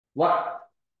What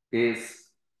is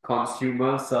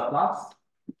consumer surplus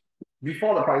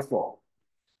before the price fall?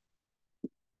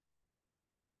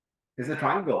 It's a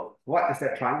triangle. What is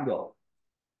that triangle?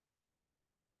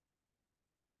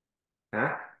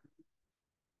 Huh?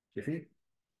 You see?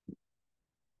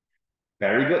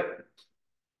 Very good.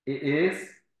 It is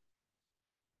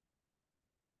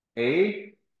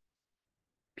A,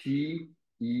 P,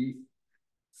 E,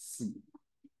 C.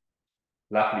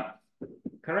 Lovely.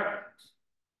 Correct.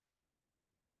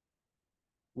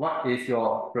 What is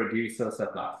your producer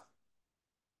surplus?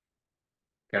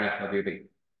 Kenneth, what do you think?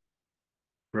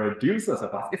 Producer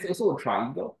surplus. It's also a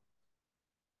triangle.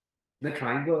 The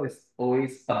triangle is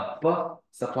always above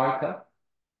supply curve,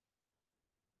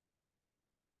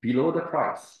 below the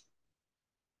price.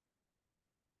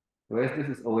 Whereas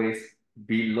this is always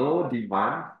below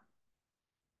demand,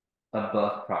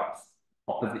 above price.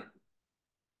 Opposite.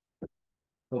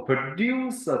 So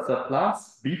produce a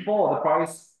surplus before the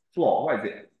price floor. What is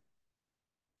it?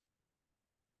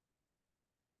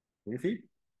 You see?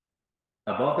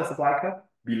 Above the supply curve,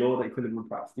 below the equilibrium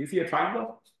price. Do you see a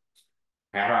triangle?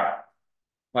 Yeah, right.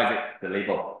 What is it? The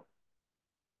label.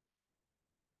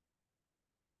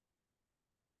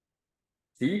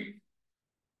 C,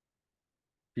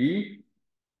 P,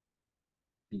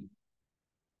 P.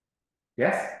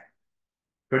 Yes?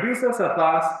 Producer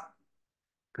surplus,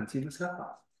 consumer surplus.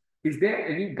 Is there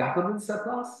any government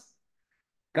surplus?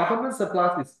 Government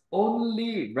surplus is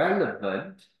only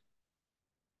relevant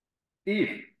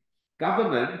if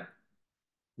government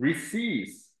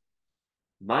receives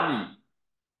money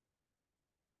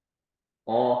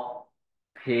or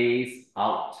pays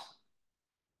out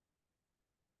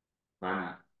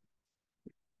money.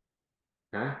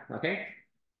 Huh? Okay?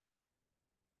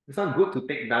 This one good to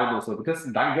take down also because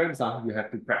diagrams you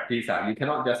have to practice. You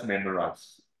cannot just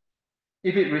memorize.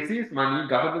 If it receives money,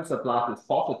 government surplus is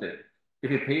positive.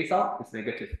 If it pays out, it's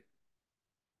negative.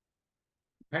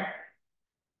 Okay?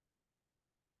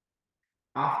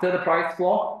 After the price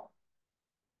floor,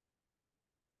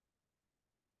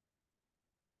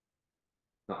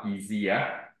 not easy,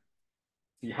 yeah?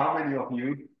 See how many of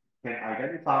you can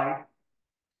identify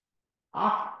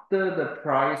after the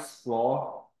price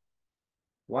floor,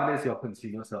 what is your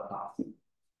consumer surplus?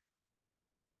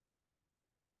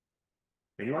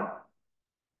 Anyone?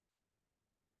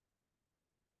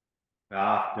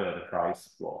 After the price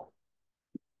floor.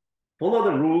 Follow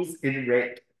the rules in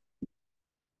red.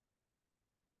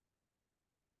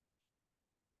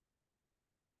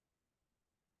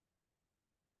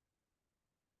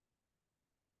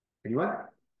 Anyone?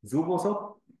 Zoom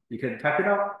also? You can type it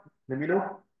out. Let me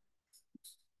know.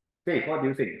 Dave, what do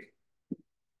you think?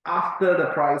 After the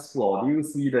price floor, do you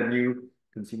see the new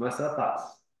consumer surplus?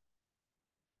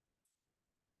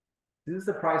 This is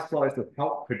the price floor is to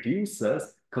help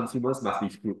producers. Consumers must be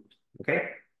screwed. Okay?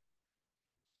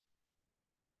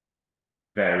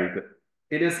 Very good.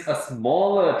 It is a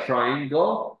smaller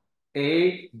triangle,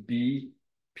 A, B,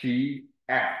 P,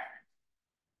 F.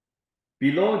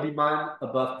 Below demand,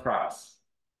 above price.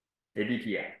 A, B,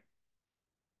 P, F.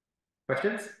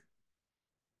 Questions?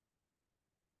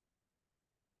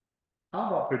 How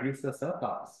about producer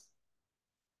surplus?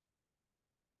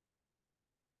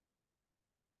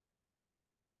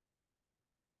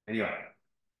 Anyone?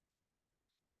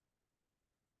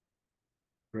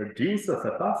 Producer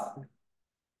surplus?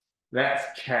 Let's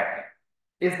check.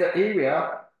 Is the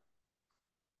area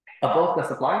above the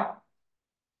supply?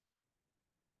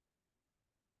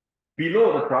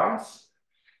 Below the price?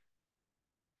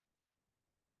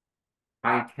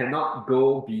 I cannot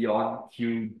go beyond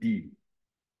QD.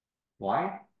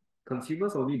 Why?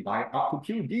 Consumers only buy up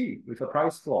to QD with a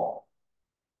price floor.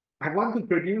 I want to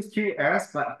produce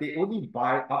QS, but they only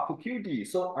buy up to QD,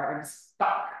 so I am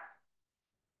stuck.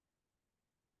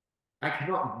 I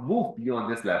cannot move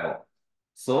beyond this level.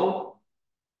 So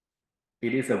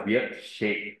it is a weird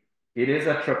shape. It is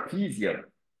a trapezium.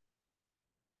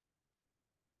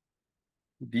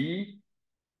 D,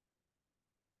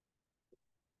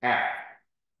 F,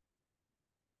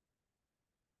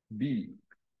 B,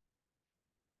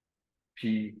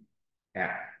 P,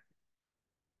 F.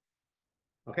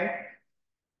 Okay?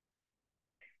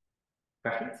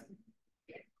 Questions?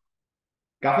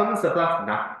 Government surplus,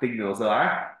 nothing also.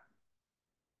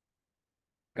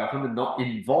 Government not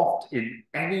involved in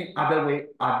any other way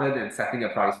other than setting a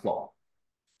price floor.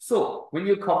 So when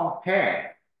you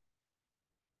compare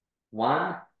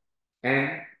 1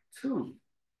 and 2,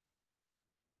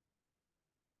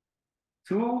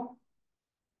 2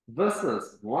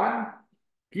 versus 1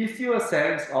 gives you a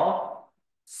sense of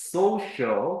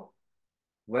social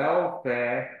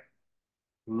welfare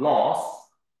loss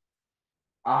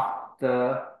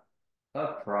after a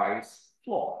price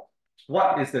floor.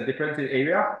 What is the difference in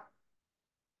area?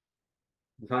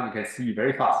 This one you can see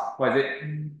very fast. What is it?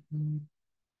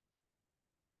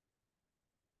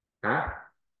 Huh?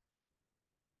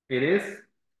 It is,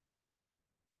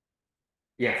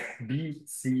 yes,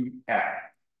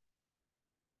 BCF.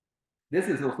 This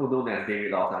is also known as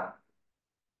David loss. Huh?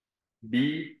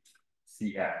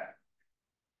 BCF.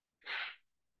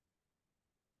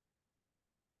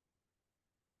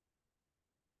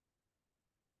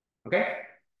 Okay?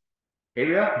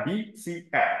 Area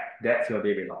BCF. That's your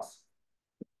David loss.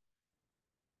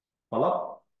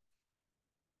 Follow?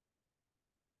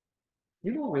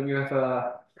 You know, when you have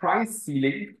a price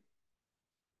ceiling,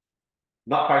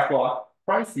 not price floor,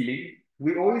 price ceiling,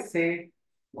 we always say,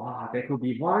 wow, there could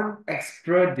be one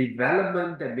extra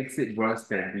development that makes it worse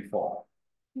than before.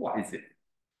 What is it?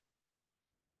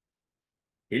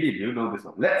 Haley, do you know this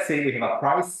one? Let's say we have a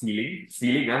price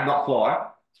ceiling, not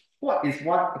floor. What is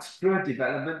one extra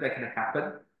development that can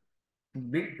happen to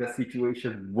make the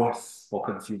situation worse for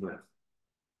consumers?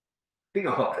 Think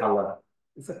of a color.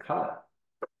 It's a color,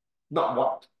 not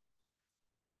what.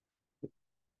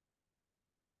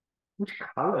 Which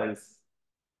color is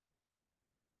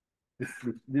this?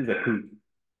 This is a clue.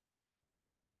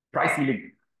 Price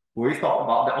ceiling. We always talk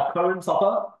about the occurrence of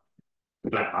a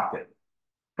black market.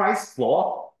 Price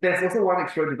floor, there's also one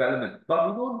extra development, but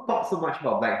we don't talk so much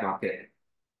about black market.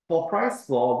 For price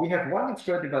floor, we have one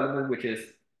extra development, which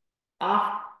is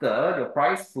after your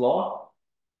price floor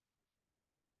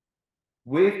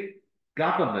with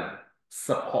government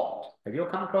support. Have you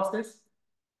come across this?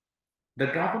 The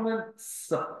government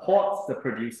supports the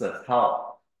producers.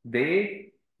 How?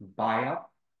 They buy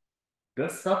up the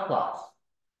surplus.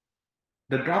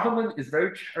 The government is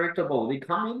very charitable. They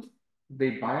come in,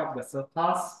 they buy up the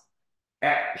surplus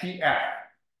at PF.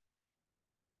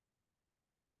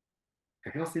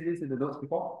 Have you seen this in the notes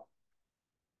before?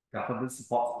 Government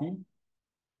support scheme.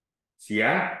 See,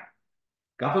 yeah?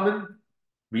 Government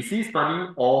receives money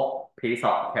or pays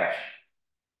out cash.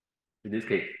 In this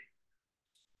case,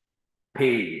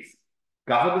 pays.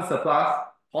 Government surplus,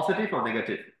 positive or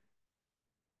negative?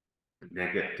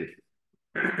 Negative.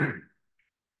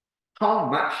 How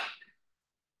much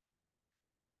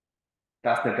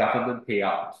does the government pay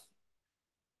out?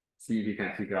 See if you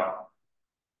can figure out.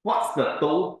 What's the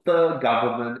total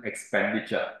government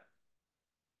expenditure?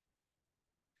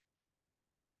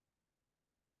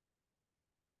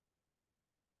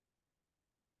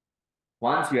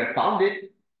 Once you have found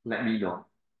it, let me know.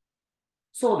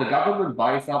 So the government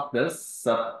buys up the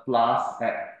surplus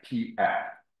at PF.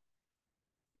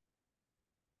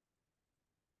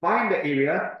 Find the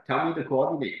area, tell me the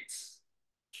coordinates.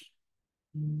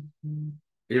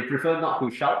 If you prefer not to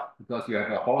shout because you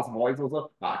have a hoarse voice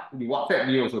also, you WhatsApp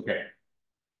me also can.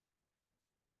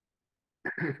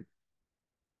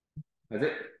 That's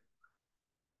it.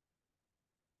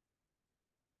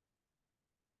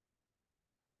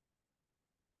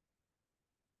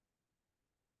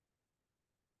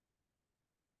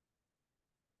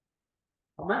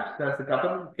 How much does the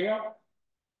government pay out?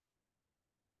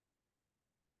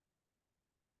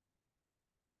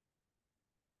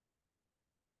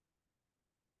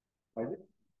 What is it?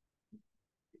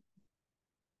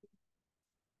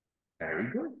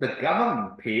 Very good. The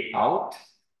government payout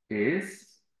is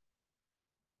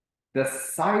the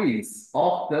size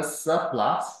of the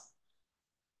surplus,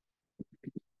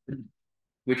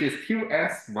 which is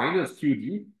QS minus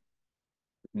QD,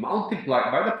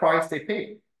 multiplied by the price they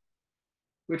pay,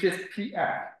 which is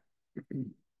PF.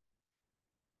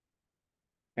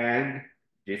 And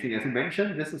Jason, as you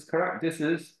mentioned, this is correct. This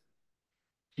is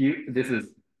Q, this is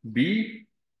B,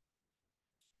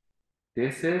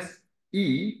 this is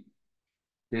E,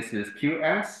 this is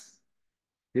QS,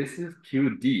 this is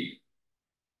QD.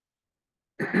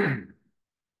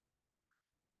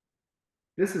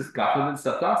 This is government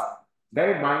surplus.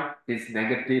 Bear in mind, it's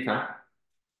negative, huh?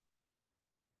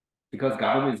 Because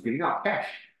government is giving out cash.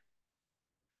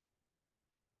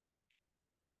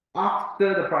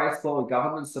 After the price floor with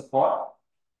government support,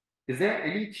 is there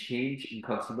any change in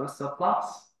consumer surplus?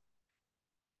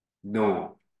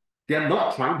 No. They're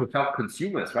not trying to help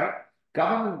consumers, right?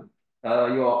 Government,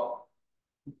 your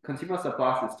consumer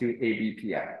surplus is still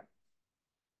ABPF.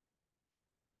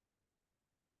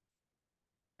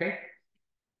 Okay?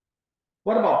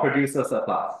 What about producer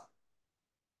surplus?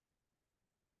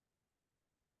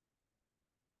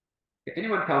 Can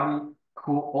anyone tell me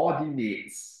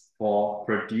coordinates for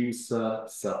producer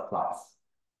surplus?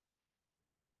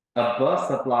 Above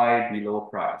supply, below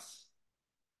price.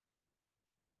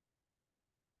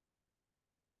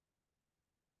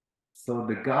 So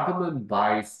the government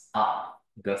buys up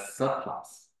the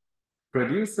surplus.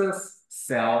 Producers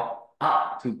sell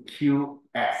up to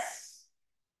QS.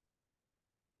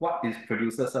 What is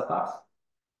producer surplus?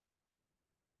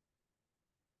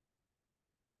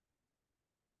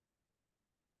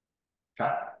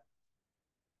 Try.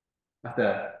 What's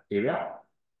the area?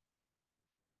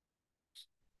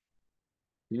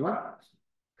 You want?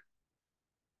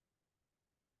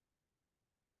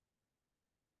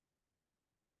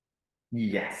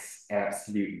 Yes,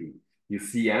 absolutely. You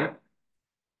see,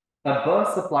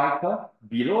 above supply curve,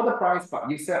 below the price, but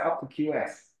you set up to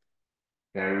QS.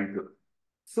 Very good.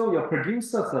 So your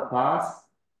producer surplus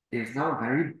is now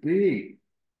very big.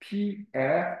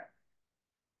 PFED.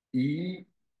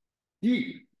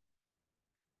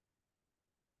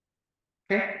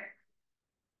 Okay.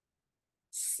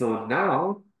 So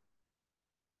now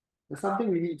there's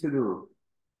something we need to do.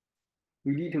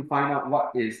 We need to find out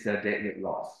what is the deadweight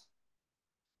loss.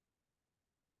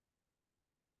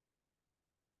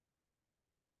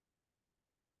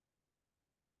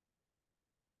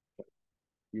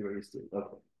 You erased it.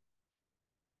 Okay.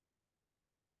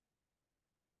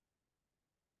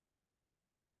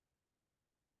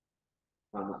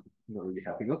 I'm not really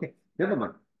helping. Okay, never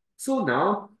mind. So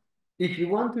now, if you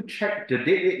want to check the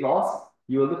deadweight loss,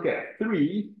 you will look at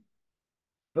 3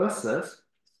 versus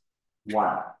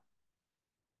 1.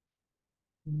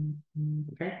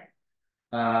 Okay.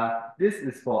 This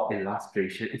is for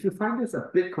illustration. If you find this a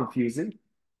bit confusing,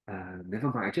 never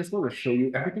mind. I just want to show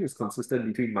you everything is consistent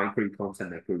between microecons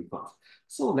and macroecons.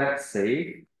 So let's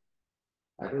say,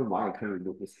 I don't know why I can't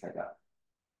remove this header.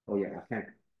 Oh yeah, I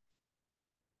can.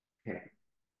 Okay.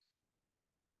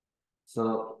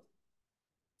 So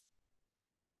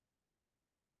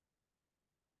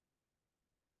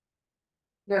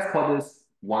let's call this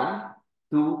 1,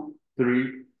 2,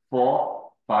 3,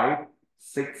 4, 5,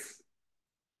 6,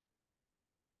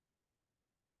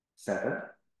 7,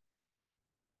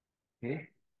 okay,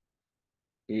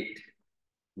 8,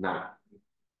 9.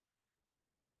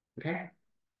 Okay.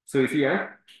 So you see,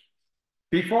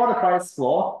 before the price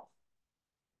floor,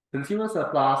 consumer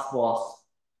surplus was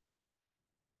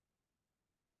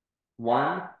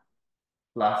 1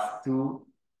 plus 2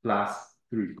 plus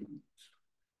 3.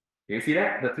 You see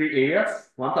that? The 3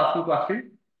 areas, 1 plus 2 plus 3.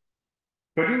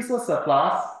 Producer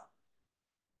surplus,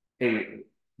 wait,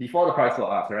 before the price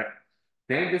floor, right?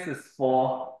 Then this is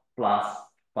 4 plus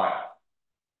 5.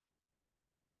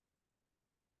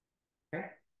 Okay.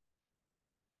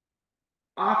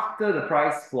 After the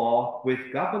price floor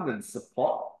with government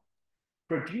support,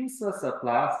 producer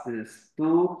surplus is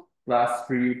 2 plus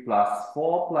 3 plus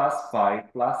 4 plus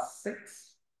 5 plus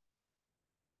 6.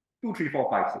 2, 3, 4,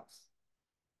 5, 6.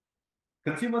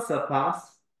 Consumer surplus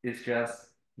is just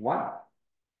 1.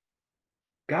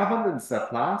 Government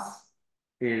surplus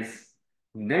is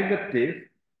negative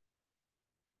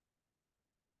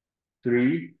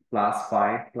 3 plus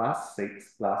 5 plus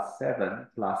 6 plus 7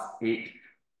 plus 8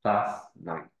 plus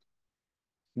 9.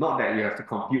 Not that you have to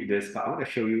compute this, but I want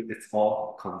to show you it's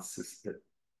all consistent.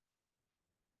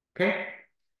 Okay?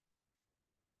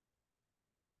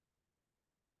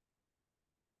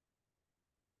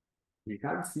 You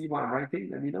can't see what I'm writing,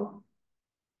 let me know.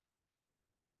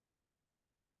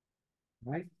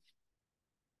 Right?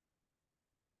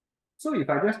 So if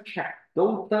I just check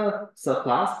total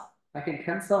surplus, I can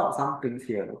cancel out some things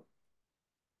here.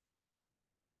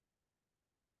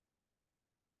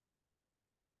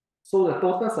 So the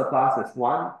total surplus is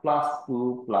 1 plus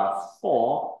 2 plus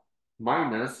 4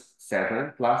 minus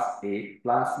 7 plus 8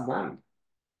 plus 9.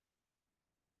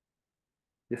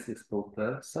 This is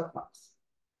total surplus.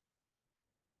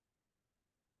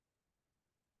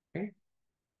 Okay.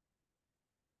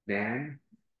 Then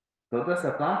total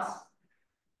surplus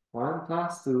 1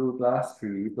 plus 2 plus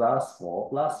 3 plus 4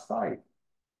 plus 5.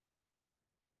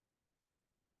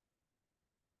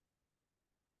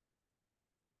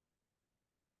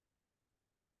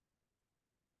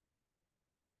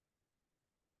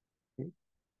 Okay.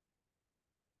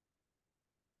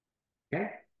 Okay.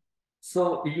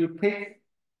 So if you take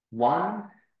 1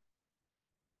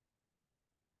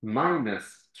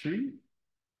 minus 3,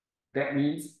 that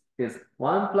means it's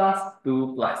 1 plus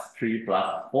 2 plus 3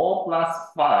 plus 4 plus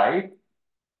 5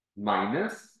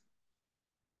 minus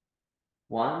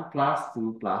 1 plus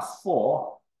 2 plus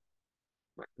 4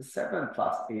 minus 7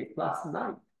 plus 8 plus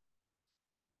 9.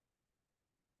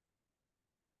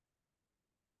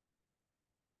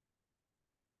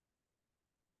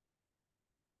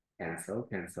 Cancel,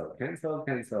 cancel, cancel,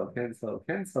 cancel, cancel,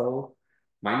 cancel.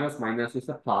 Minus minus is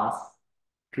a plus.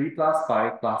 3 plus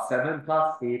 5 plus 7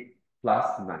 plus 8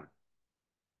 plus 9.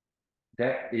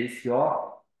 That is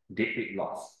your deadweight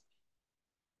loss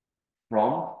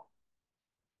from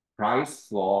price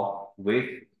floor with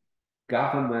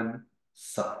government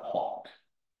support.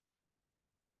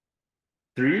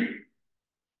 3,